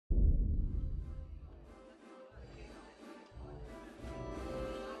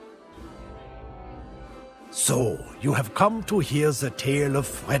So, you have come to hear the tale of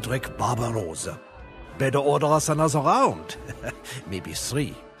Frederick Barbarossa. Better order us another round. Maybe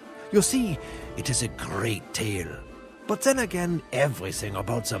 3. You see, it is a great tale. But then again, everything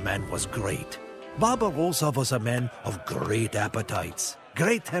about the man was great. Barbarossa was a man of great appetites,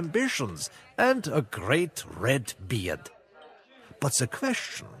 great ambitions, and a great red beard. But the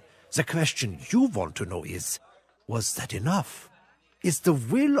question you want to know is, was that enough? Is the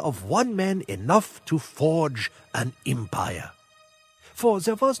will of one man enough to forge an empire? For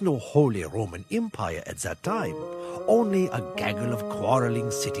there was no Holy Roman Empire at that time, only a gaggle of quarreling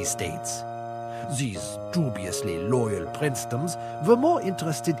city-states. These dubiously loyal princedoms were more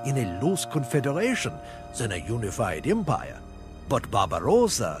interested in a loose confederation than a unified empire. But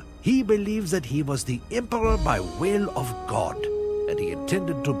Barbarossa, he believed that he was the emperor by will of God, and he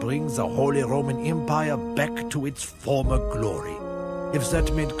intended to bring the Holy Roman Empire back to its former glory. If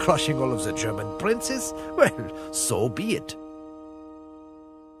that meant crushing all of the German princes, well, so be it.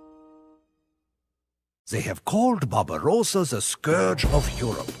 They have called Barbarossa the scourge of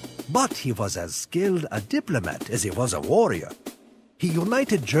Europe, but he was as skilled a diplomat as he was a warrior. He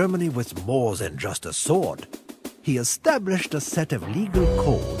united Germany with more than just a sword. He established a set of legal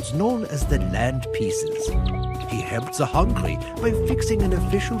codes known as the land pieces. He helped the hungry by fixing an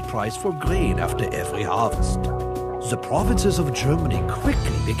official price for grain after every harvest. The provinces of Germany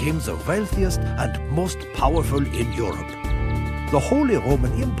quickly became the wealthiest and most powerful in Europe. The Holy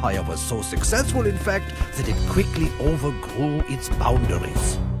Roman Empire was so successful, in fact, that it quickly overgrew its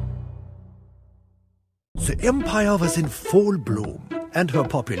boundaries. The empire was in full bloom, and her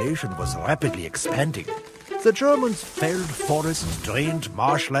population was rapidly expanding. The Germans felled forests, drained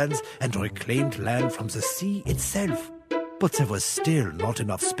marshlands, and reclaimed land from the sea itself. But there was still not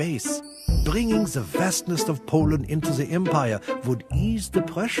enough space. Bringing the vastness of Poland into the empire would ease the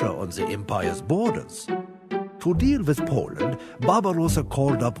pressure on the empire's borders. To deal with Poland, Barbarossa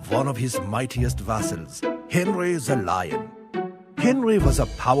called up one of his mightiest vassals, Henry the Lion. Henry was a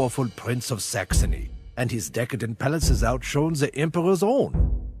powerful prince of Saxony, and his decadent palaces outshone the emperor's own.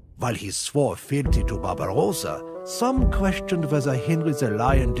 While he swore fealty to Barbarossa, some questioned whether Henry the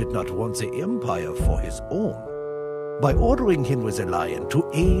Lion did not want the empire for his own. By ordering Henry the Lion to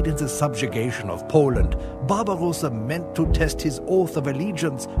aid in the subjugation of Poland, Barbarossa meant to test his oath of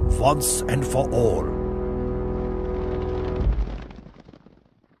allegiance once and for all.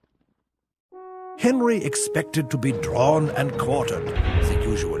 Henry expected to be drawn and quartered, the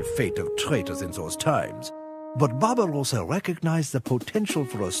usual fate of traitors in those times. But Barbarossa recognized the potential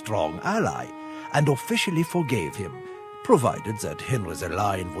for a strong ally and officially forgave him, provided that Henry the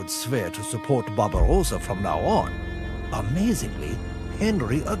Lion would swear to support Barbarossa from now on. Amazingly,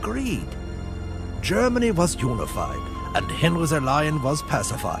 Henry agreed. Germany was unified, and Henry the Lion was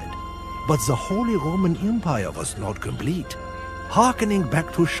pacified. But the Holy Roman Empire was not complete. Harkening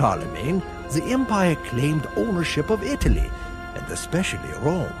back to Charlemagne, the empire claimed ownership of Italy, and especially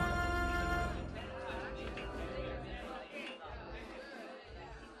Rome.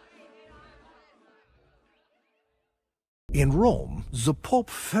 In Rome, the Pope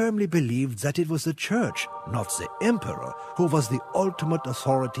firmly believed that it was the Church, not the Emperor, who was the ultimate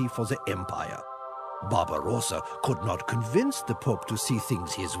authority for the empire. Barbarossa could not convince the Pope to see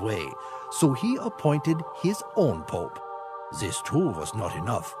things his way, so he appointed his own Pope. This too was not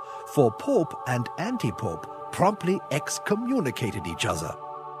enough, for Pope and anti-Pope promptly excommunicated each other.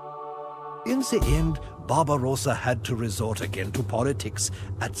 In the end, Barbarossa had to resort again to politics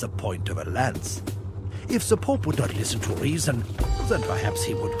at the point of a lance. If the Pope would not listen to reason, then perhaps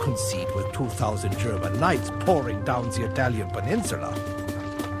he would concede with 2,000 German knights pouring down the Italian peninsula.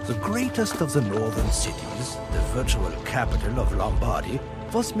 The greatest of the northern cities, the virtual capital of Lombardy,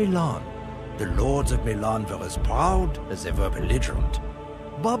 was Milan. The lords of Milan were as proud as they were belligerent.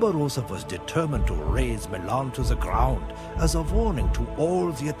 Barbarossa was determined to raze Milan to the ground as a warning to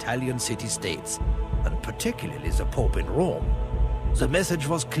all the Italian city-states, and particularly the Pope in Rome. The message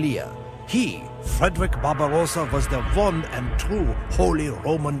was clear. He, Frederick Barbarossa, was the one and true Holy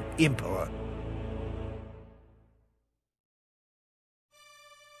Roman Emperor.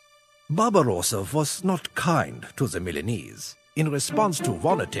 Barbarossa was not kind to the Milanese. In response to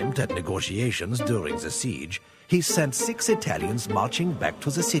one attempt at negotiations during the siege, he sent 6 Italians marching back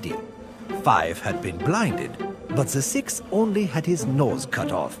to the city. 5 had been blinded, but the 6th only had his nose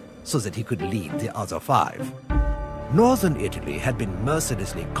cut off, so that he could lead the other 5. Northern Italy had been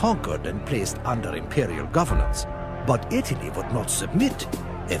mercilessly conquered and placed under imperial governance, but Italy would not submit.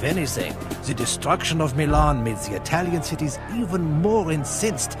 If anything, the destruction of Milan made the Italian cities even more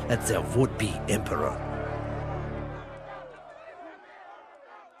incensed at their would-be emperor.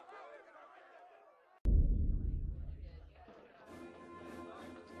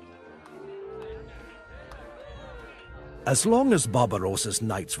 As long as Barbarossa's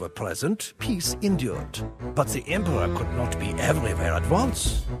knights were present, peace endured. But the emperor could not be everywhere at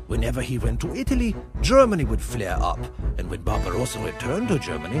once. Whenever he went to Italy, Germany would flare up, and when Barbarossa returned to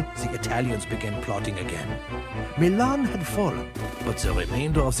Germany, the Italians began plotting again. Milan had fallen, but the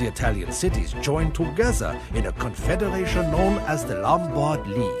remainder of the Italian cities joined together in a confederation known as the Lombard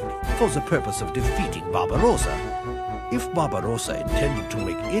League for the purpose of defeating Barbarossa. If Barbarossa intended to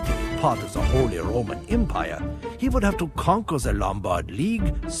make Italy part of the Holy Roman Empire, he would have to conquer the Lombard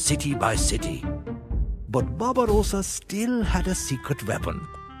League city by city. But Barbarossa still had a secret weapon: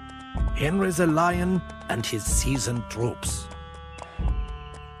 Henry the Lion and his seasoned troops.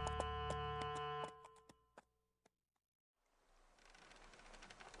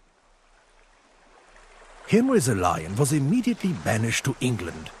 Henry the Lion was immediately banished to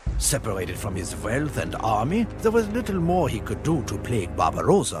England. Separated from his wealth and army, there was little more he could do to plague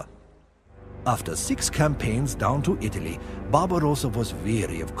Barbarossa. After 6 campaigns down to Italy, Barbarossa was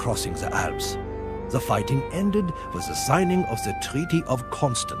weary of crossing the Alps. The fighting ended with the signing of the Treaty of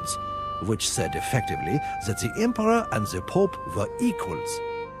Constance, which said effectively that the emperor and the pope were equals.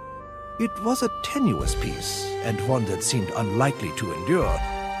 It was a tenuous peace, and one that seemed unlikely to endure,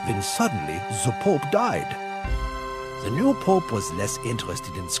 when suddenly the pope died. The new pope was less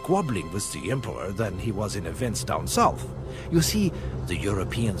interested in squabbling with the emperor than he was in events down south. You see, the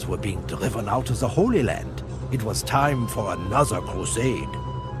Europeans were being driven out of the Holy Land. It was time for another crusade.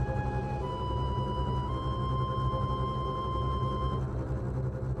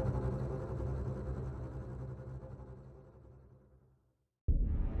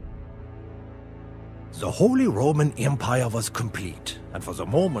 The Holy Roman Empire was complete, and for the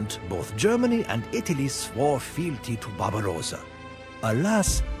moment, both Germany and Italy swore fealty to Barbarossa.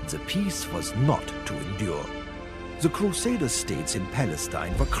 Alas, the peace was not to endure. The Crusader states in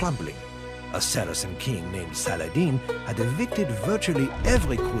Palestine were crumbling. A Saracen king named Saladin had evicted virtually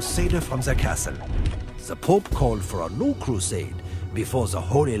every crusader from their castle. The Pope called for a new crusade before the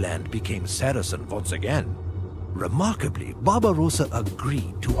Holy Land became Saracen once again. Remarkably, Barbarossa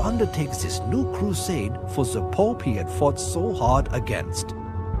agreed to undertake this new crusade for the Pope he had fought so hard against.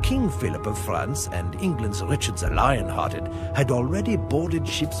 King Philip of France and England's Richard the Lionhearted had already boarded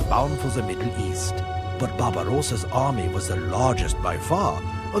ships bound for the Middle East. But Barbarossa's army was the largest by far,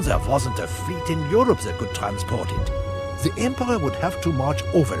 and there wasn't a fleet in Europe that could transport it. The emperor would have to march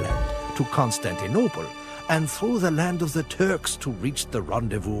overland to Constantinople and through the land of the Turks to reach the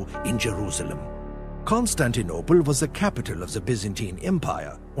rendezvous in Jerusalem. Constantinople was the capital of the Byzantine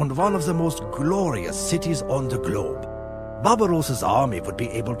Empire and one of the most glorious cities on the globe. Barbarossa's army would be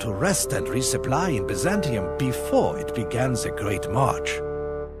able to rest and resupply in Byzantium before it began the Great March.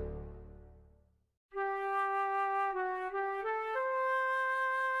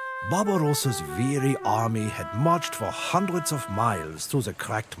 Barbarossa's weary army had marched for hundreds of miles through the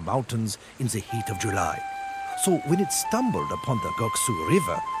cracked mountains in the heat of July. So when it stumbled upon the Goksu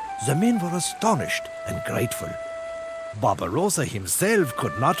River, the men were astonished and grateful. Barbarossa himself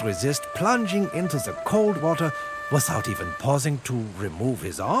could not resist plunging into the cold water without even pausing to remove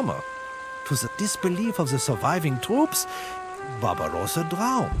his armor. To the disbelief of the surviving troops, Barbarossa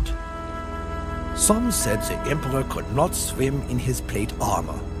drowned. Some said the emperor could not swim in his plate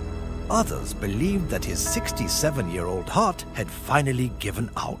armor. Others believed that his 67-year-old heart had finally given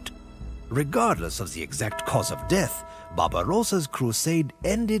out. Regardless of the exact cause of death, Barbarossa's crusade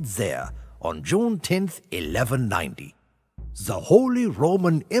ended there on June 10th, 1190. The Holy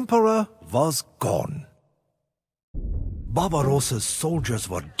Roman Emperor was gone. Barbarossa's soldiers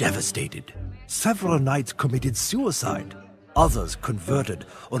were devastated. Several knights committed suicide. Others converted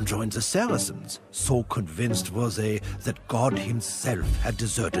and joined the Saracens, so convinced were they that God himself had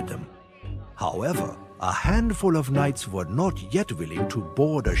deserted them. However, a handful of knights were not yet willing to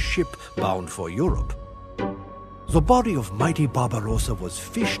board a ship bound for Europe. The body of mighty Barbarossa was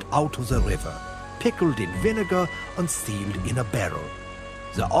fished out of the river, pickled in vinegar and sealed in a barrel.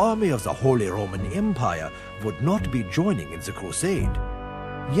 The army of the Holy Roman Empire would not be joining in the crusade.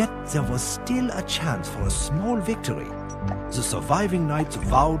 Yet there was still a chance for a small victory. The surviving knights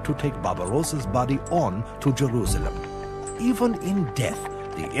vowed to take Barbarossa's body on to Jerusalem. Even in death,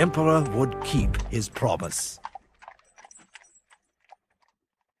 the emperor would keep his promise.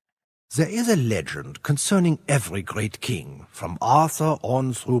 There is a legend concerning every great king, from Arthur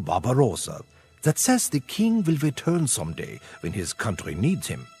on through Barbarossa, that says the king will return someday when his country needs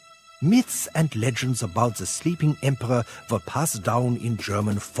him. Myths and legends about the sleeping emperor were passed down in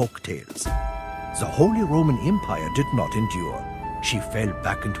German folk tales. The Holy Roman Empire did not endure. She fell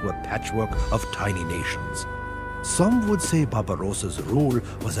back into a patchwork of tiny nations. Some would say Barbarossa's rule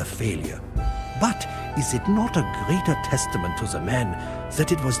was a failure. But is it not a greater testament to the man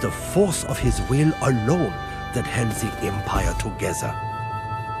that it was the force of his will alone that held the empire together?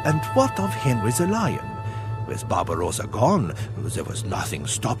 And what of Henry the Lion? With Barbarossa gone, there was nothing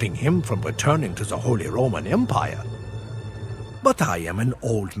stopping him from returning to the Holy Roman Empire. But I am an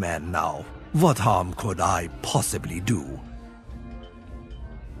old man now. What harm could I possibly do?